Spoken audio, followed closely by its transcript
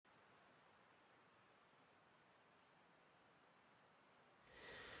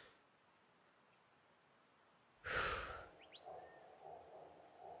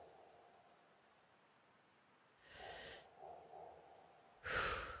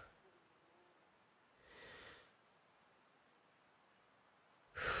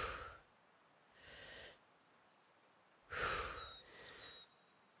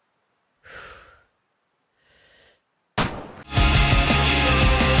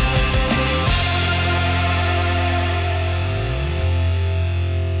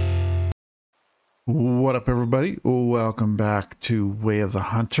What up, everybody? Welcome back to Way of the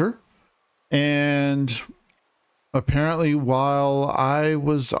Hunter. And apparently, while I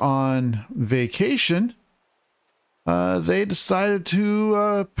was on vacation, they decided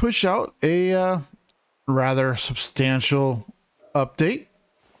to push out a rather substantial update.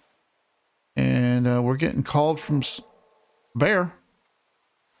 And we're getting called from Bear.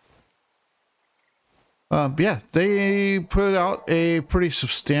 Yeah, they put out a pretty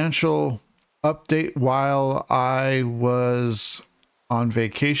substantial update while I was on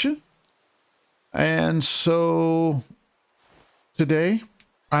vacation. And so today,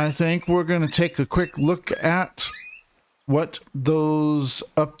 I think we're going to take a quick look at what those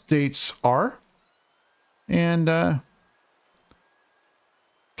updates are and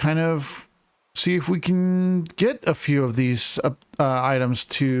kind of see if we can get a few of these items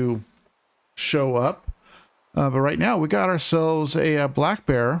to show up. But right now, we got ourselves a black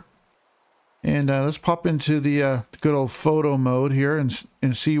bear. And let's pop into the good old photo mode here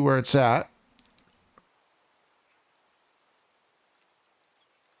and see where it's at.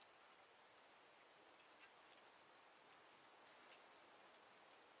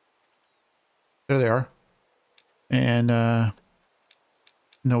 There they are. And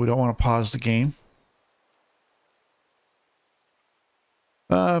no, we don't want to pause the game.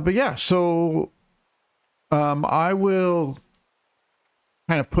 But yeah, so I will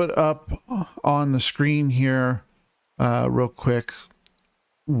kind of put up on the screen here real quick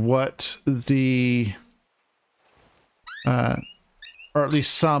what the or at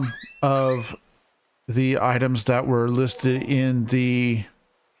least some of the items that were listed in the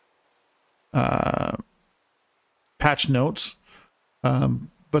patch notes,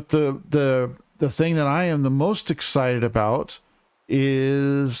 but the thing that I am the most excited about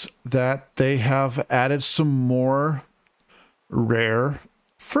is that they have added some more rare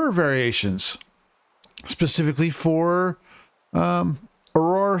fur variations, specifically for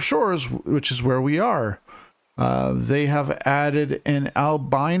Aurora Shores, which is where we are. They have added an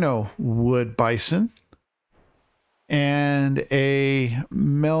albino wood bison and a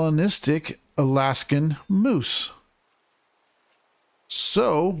melanistic Alaskan moose.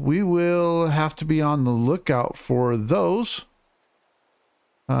 So we will have to be on the lookout for those.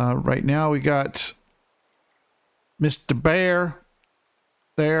 Right now we got Mr. Bear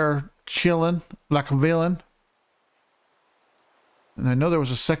there chilling like a villain. And I know there was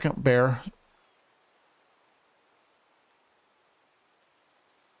a second bear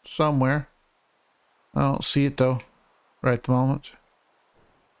somewhere. I don't see it though right at the moment.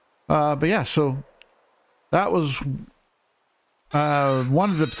 But yeah, so that was one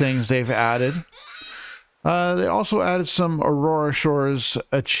of the things they've added. They also added some Aurora Shores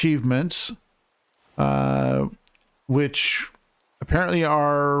achievements, which apparently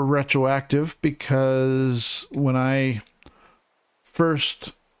are retroactive, because when I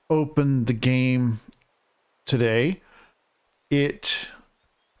first opened the game today, it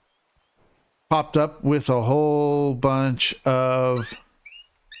popped up with a whole bunch of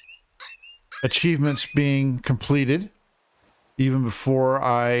achievements being completed even before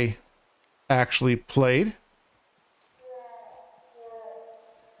I actually played.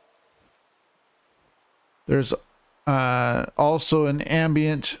 There's also an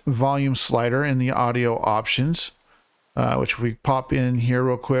ambient volume slider in the audio options, which if we pop in here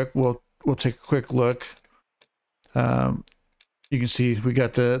real quick, we'll take a quick look. You can see we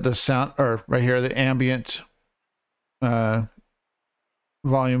got the sound, or right here, the ambient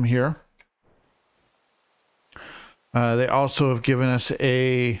volume here. They also have given us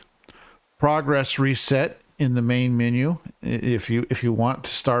a progress reset in the main menu if you want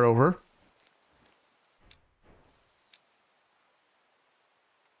to start over.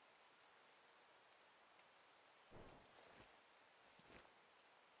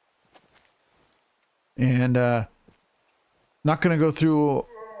 And not going to go through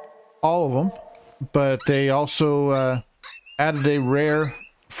all of them, but they also added a rare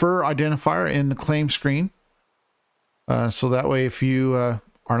fur identifier in the claim screen. So that way, if you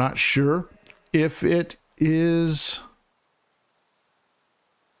are not sure if it is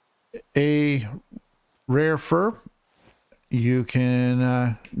a rare fur, you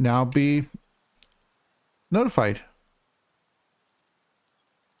can now be notified.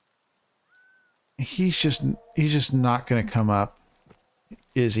 He's just not going to come up,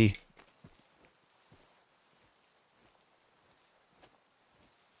 is he?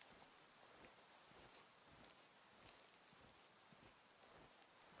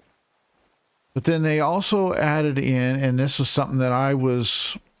 But then they also added in, and this was something that I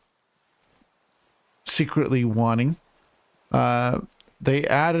was secretly wanting, they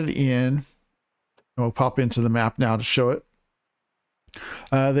added in We'll pop into the map now to show it.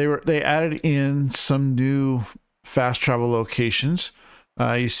 They added in some new fast travel locations.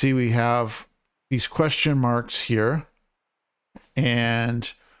 You see we have these question marks here,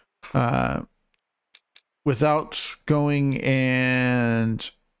 and without going and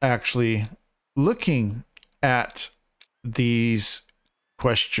actually looking at these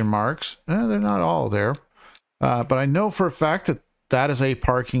question marks, they're not all there, but I know for a fact that that is a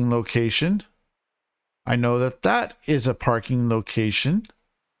parking location. I know that that is a parking location,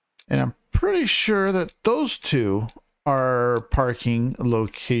 and I'm pretty sure that those two are parking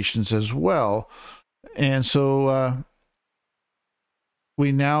locations as well. And so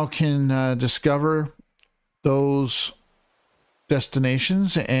we now can discover those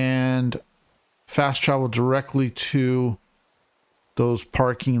destinations and fast travel directly to those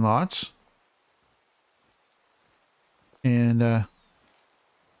parking lots. And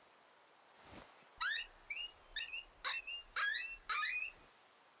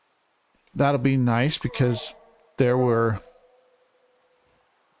that'll be nice because there were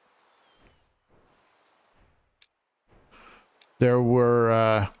there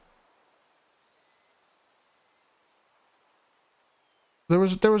was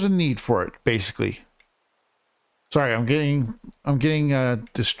a need for it, basically. Sorry, I'm getting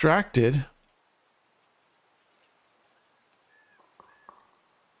distracted.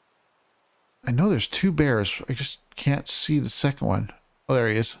 I know there's two bears. I just can't see the second one. Oh, there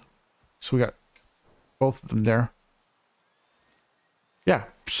he is. So we got both of them there. Yeah.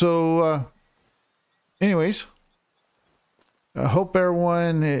 So, anyways, I hope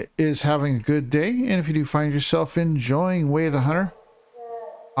everyone is having a good day. And if you do find yourself enjoying Way of the Hunter,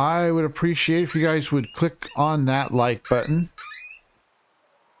 I would appreciate if you guys would click on that like button.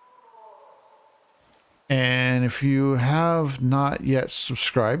 And if you have not yet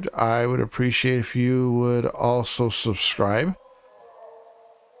subscribed, I would appreciate if you would also subscribe.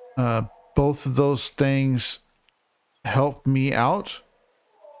 Both of those things help me out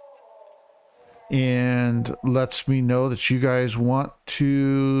and lets me know that you guys want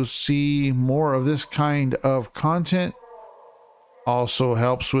to see more of this kind of content. Also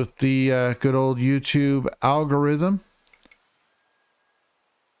helps with the good old YouTube algorithm.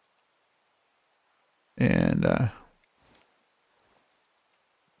 And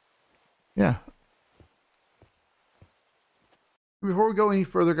yeah. Before we go any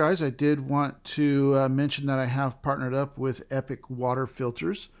further, guys, I did want to mention that I have partnered up with Epic Water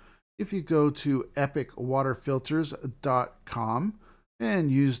Filters. If you go to epicwaterfilters.com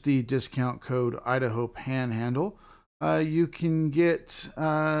and use the discount code Idaho Panhandle, you can get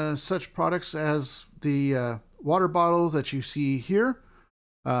such products as the water bottle that you see here,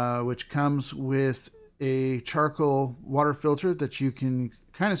 which comes with a charcoal water filter that you can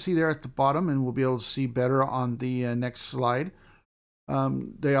kind of see there at the bottom, and we'll be able to see better on the next slide.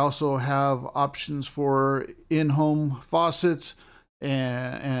 They also have options for in-home faucets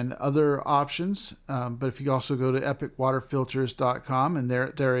and other options. But if you also go to epicwaterfilters.com, and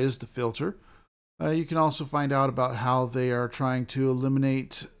there is the filter, you can also find out about how they are trying to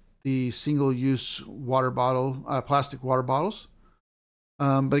eliminate the single-use water bottle, plastic water bottles.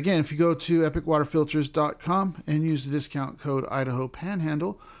 But again, if you go to epicwaterfilters.com and use the discount code Idaho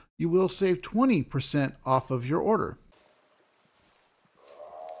Panhandle, you will save 20% off of your order.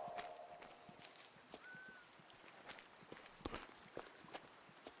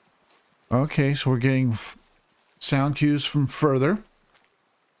 Okay, so we're getting sound cues from further,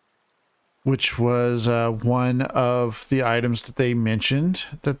 which was one of the items that they mentioned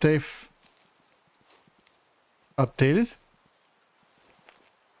that they've updated.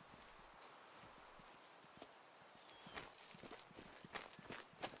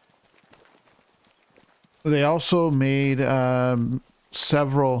 They also made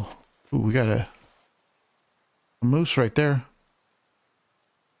several. Ooh, we got a moose right there.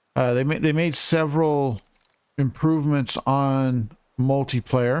 They made several improvements on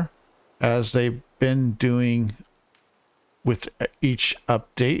multiplayer, as they've been doing with each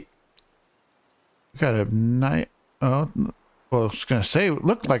update. We got a nice. Oh, well, I was gonna say it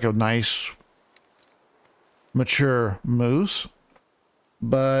looked like a nice mature moose,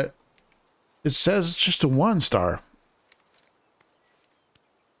 but it says it's just a 1-star.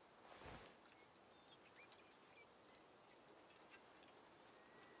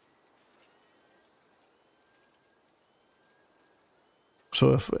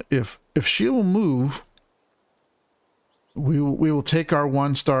 So if she will move, we will take our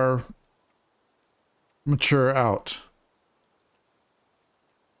 1-star mature out.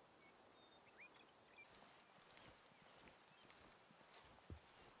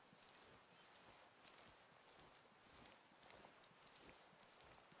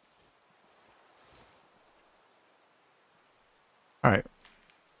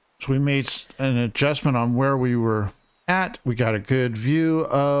 So we made an adjustment on where we were at. We got a good view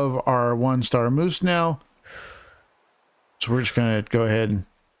of our 1-star moose now. So we're just going to go ahead and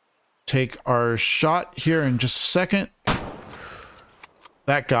take our shot here in just a second.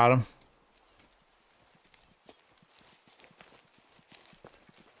 That got him.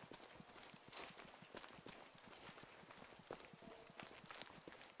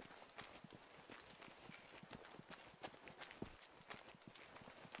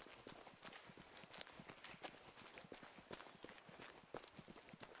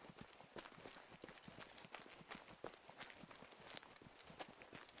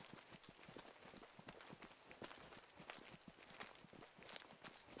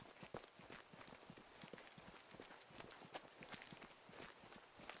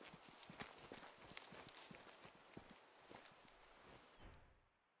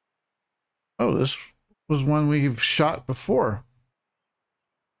 Oh, this was one we've shot before.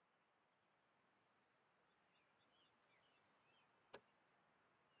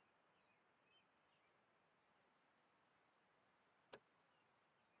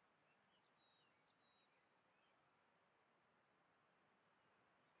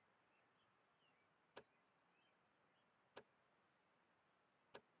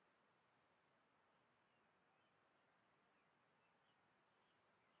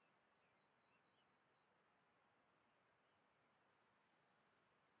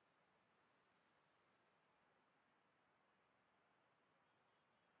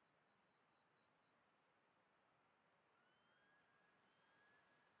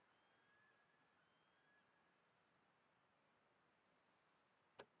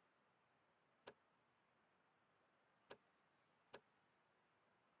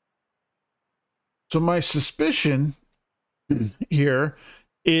 So my suspicion here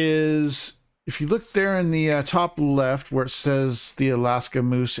is, if you look there in the top left where it says the Alaska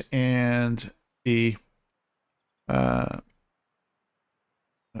moose and the that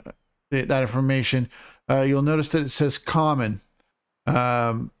information, you'll notice that it says common.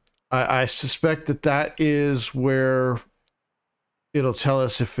 I suspect that that is where it'll tell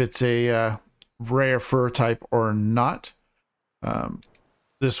us if it's a rare fur type or not.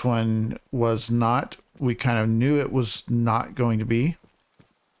 This one was not. We kind of knew it was not going to be.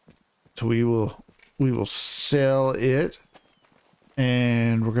 So we will sell it,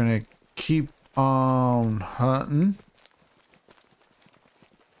 and we're gonna keep on hunting.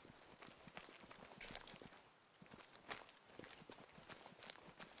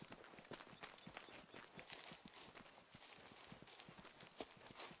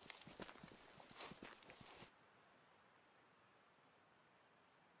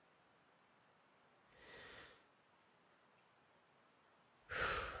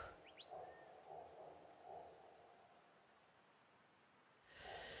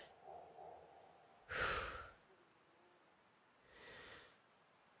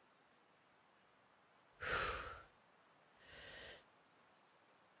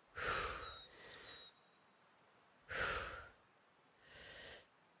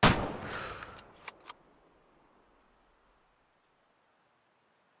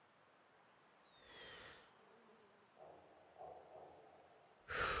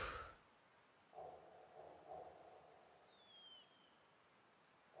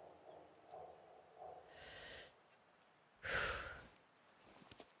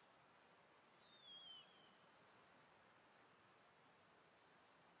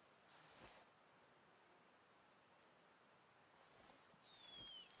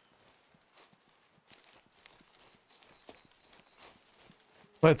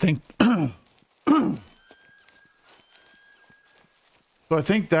 I think so. I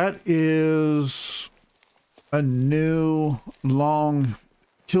think that is a new long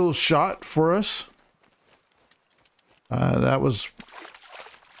kill shot for us. That was,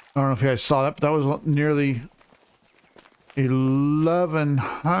 I don't know if you guys saw that, but that was nearly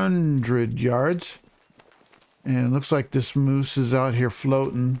 1,100 yards. And it looks like this moose is out here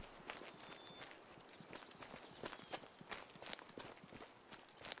floating.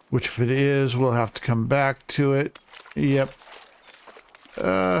 Which, if it is, we'll have to come back to it. Yep.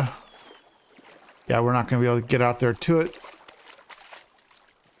 Yeah, we're not going to be able to get out there to it.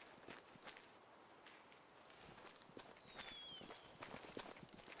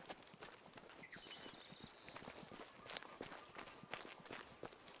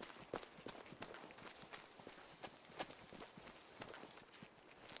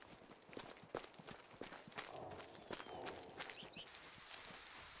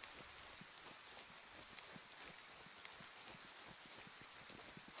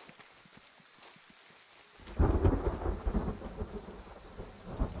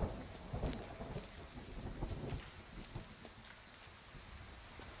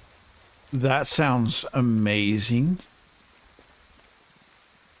 That sounds amazing.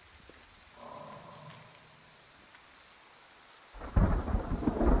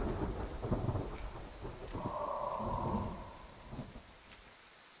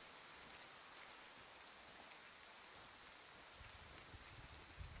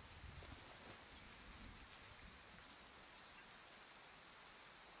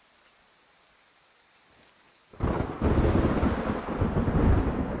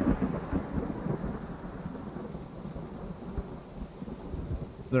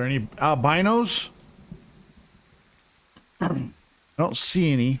 Are there any albinos? I don't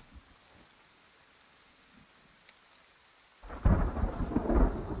see any.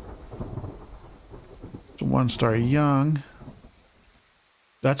 It's a 1-star young.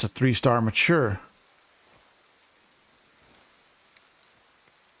 That's a 3-star mature.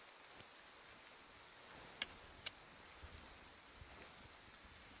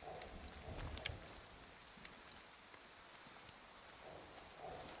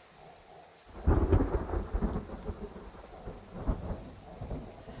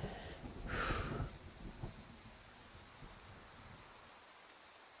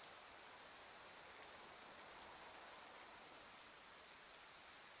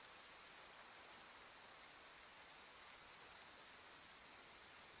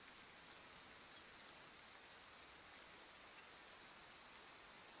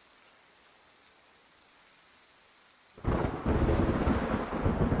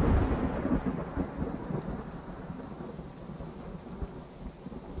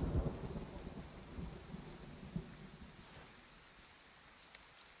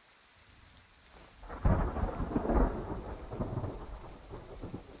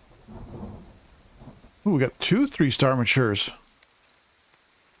 Ooh, we got 2 3-star matures.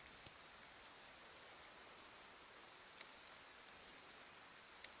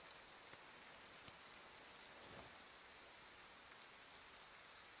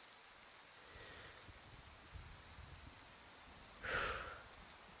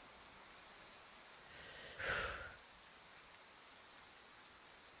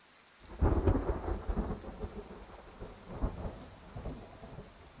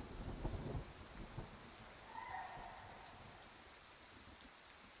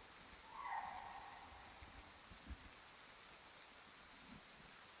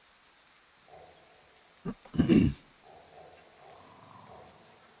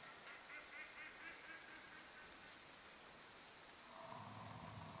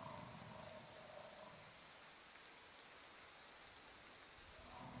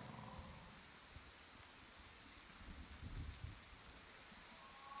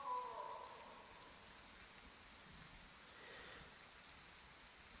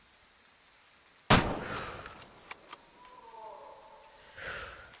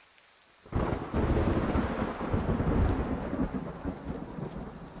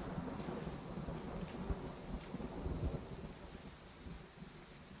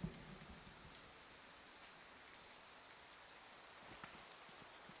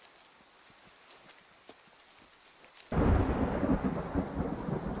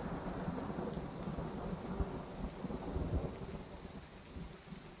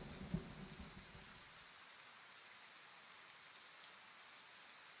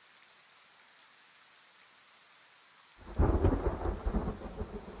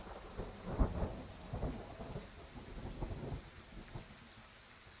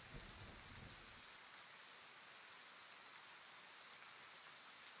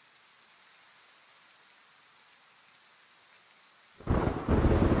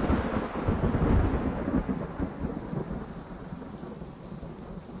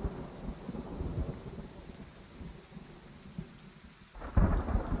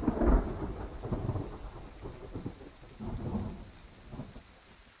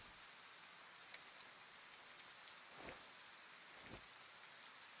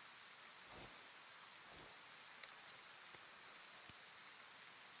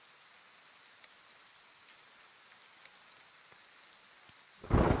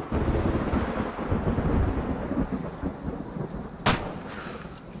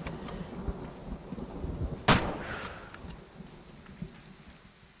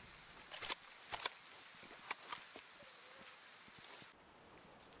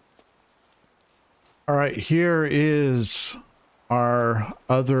 All right, here is our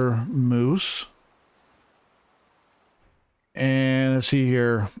other moose. And let's see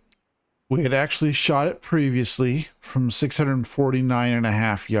here. We had actually shot it previously from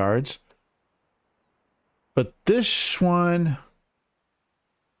 649.5 yards. But this one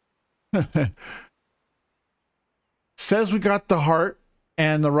says we got the heart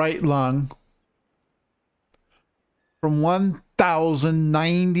and the right lung from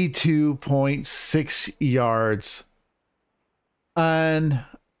 1,092.6 yards.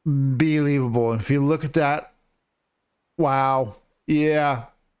 Unbelievable. If you look at that, wow. Yeah.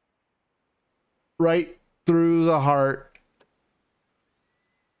 Right through the heart.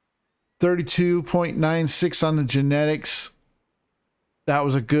 32.96 on the genetics. That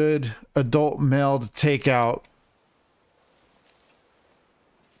was a good adult male to take out.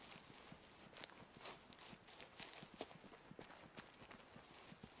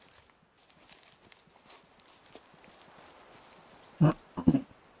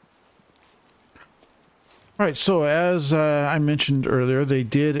 All right, so as I mentioned earlier, they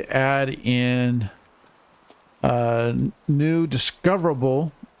did add in new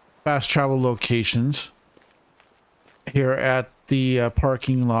discoverable fast travel locations here at the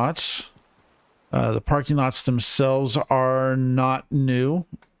parking lots. The parking lots themselves are not new,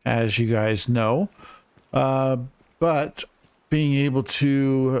 as you guys know, but being able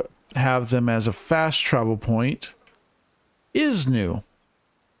to have them as a fast travel point is new.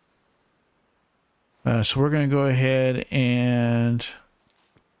 So we're going to go ahead and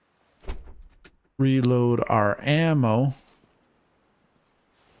reload our ammo.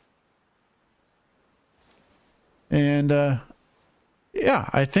 And yeah,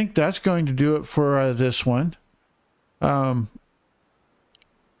 I think that's going to do it for this one.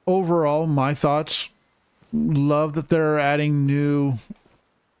 Overall, my thoughts, love that they're adding new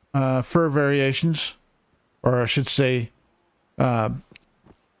fur variations, or I should say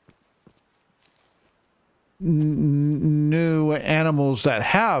new animals that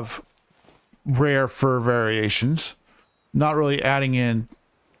have rare fur variations, not really adding in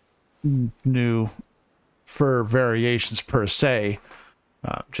new fur variations per se,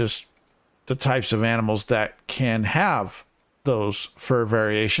 just the types of animals that can have those fur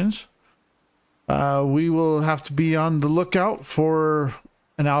variations. We will have to be on the lookout for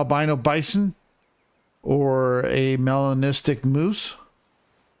an albino bison or a melanistic moose.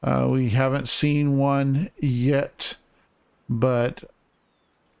 We haven't seen one yet, but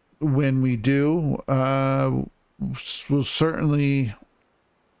when we do, we'll certainly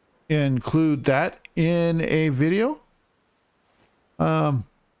include that in a video.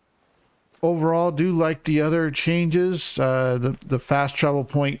 Overall, do like the other changes. The fast travel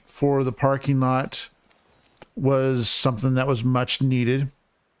point for the parking lot was something that was much needed.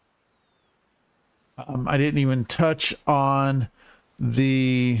 I didn't even touch on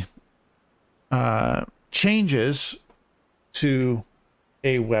the changes to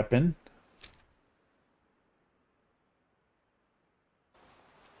a weapon.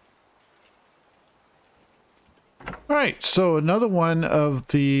 All right, so another one of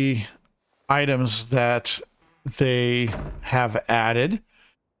the items that they have added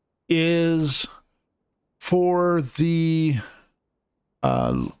is for the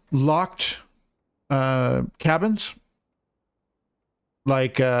locked cabins,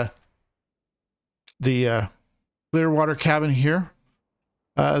 like the Clearwater cabin here.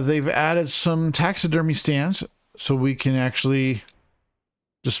 They've added some taxidermy stands so we can actually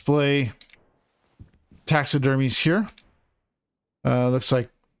display taxidermies here. Looks like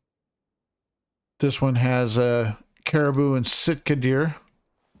this one has a caribou and Sitka deer.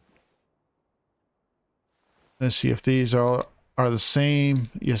 Let's see if these are the same.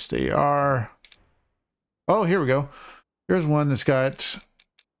 Yes, they are. Oh, here we go. Here's one that's got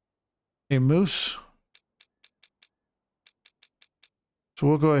a moose. So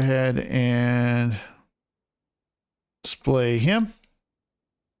we'll go ahead and display him.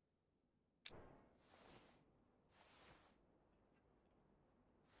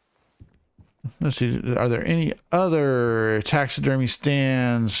 Let's see, are there any other taxidermy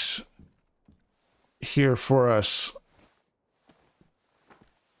stands here for us?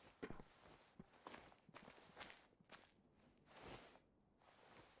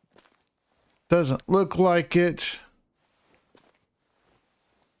 Doesn't look like it.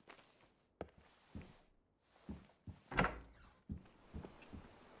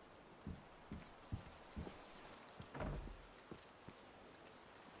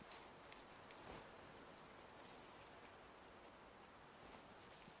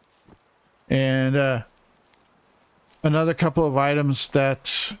 And another couple of items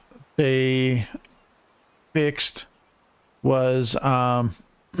that they fixed was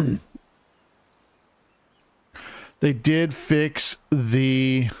they did fix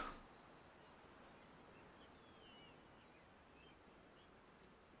the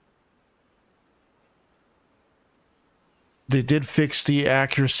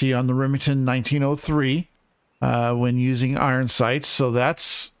accuracy on the Remington 1903. when using iron sights. So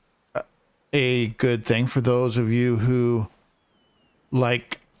that's a good thing for those of you who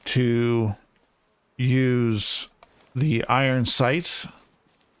like to use the iron sights.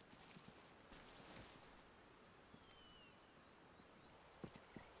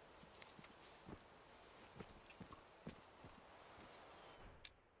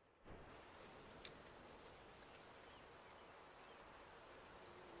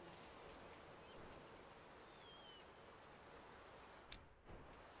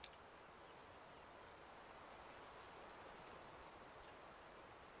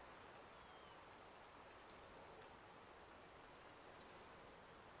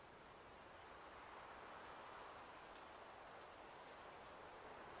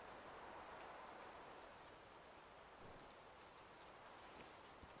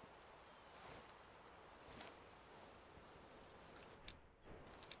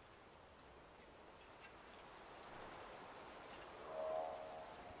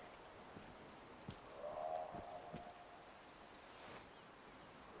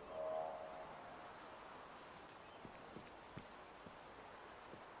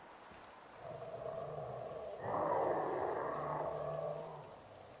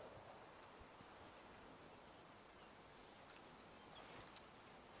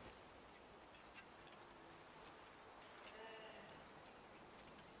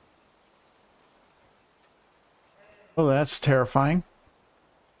 Oh, that's terrifying.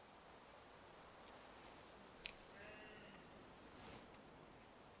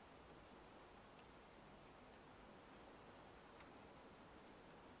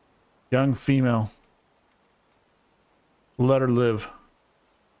 Young female. Let her live.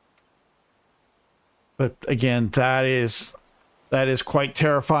 But again, that is quite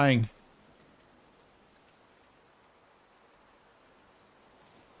terrifying.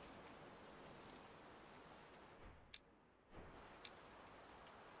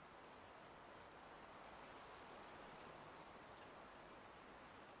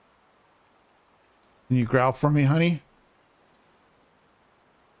 Can you growl for me, honey?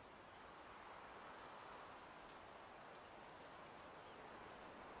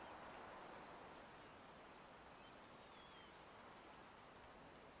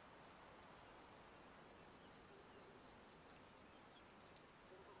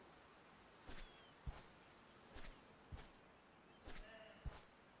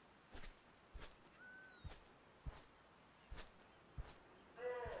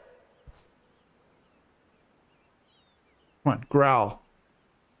 Come on, growl.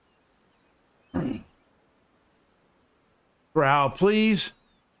 Growl, please.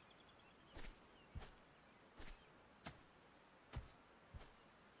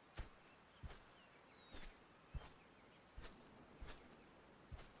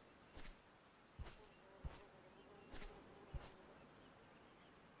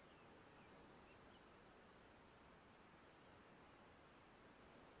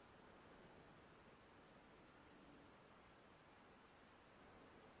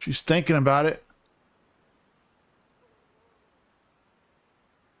 She's thinking about it.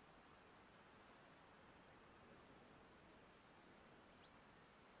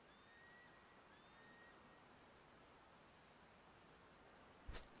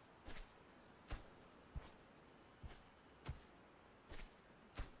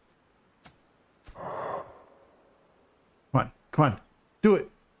 Come on, come on. Do it.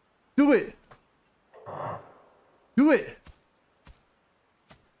 Do it. Do it.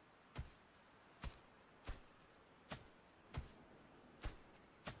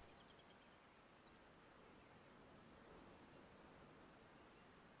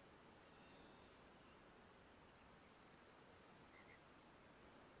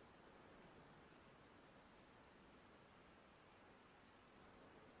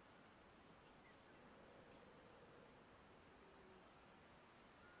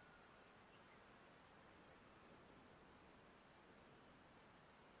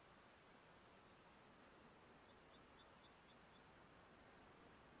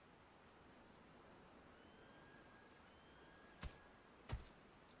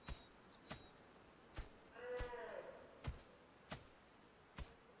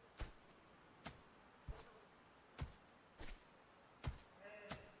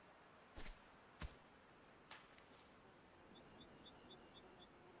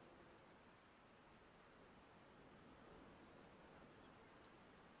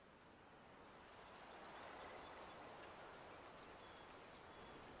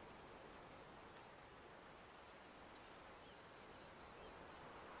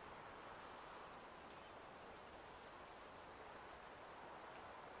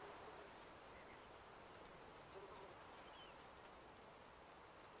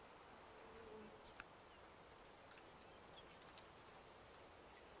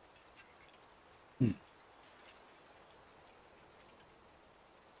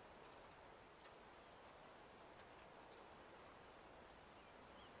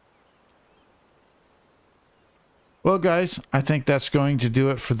 Well, guys, I think that's going to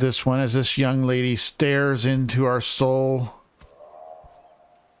do it for this one as this young lady stares into our soul.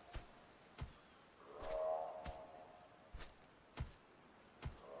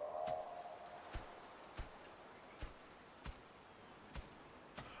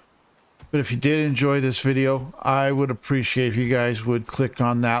 But if you did enjoy this video, I would appreciate if you guys would click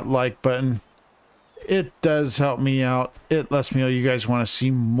on that like button. It does help me out. It lets me know you guys want to see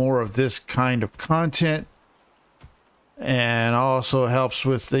more of this kind of content. And also helps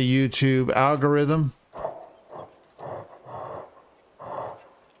with the YouTube algorithm.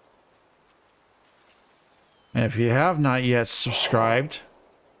 And if you have not yet subscribed,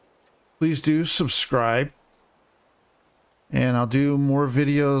 please do subscribe. And I'll do more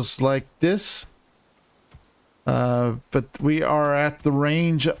videos like this. But we are at the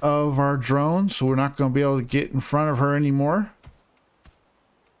range of our drone, so we're not going to be able to get in front of her anymore.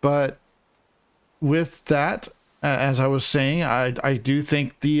 But with that, as I was saying, I do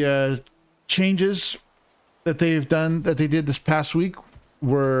think the changes that they did this past week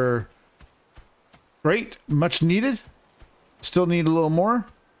were great, much needed. Still need a little more.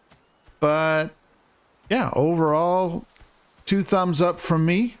 But yeah, overall, 2 thumbs up from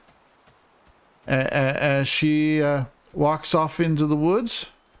me as she walks off into the woods.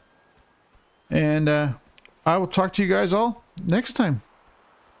 And I will talk to you guys all next time.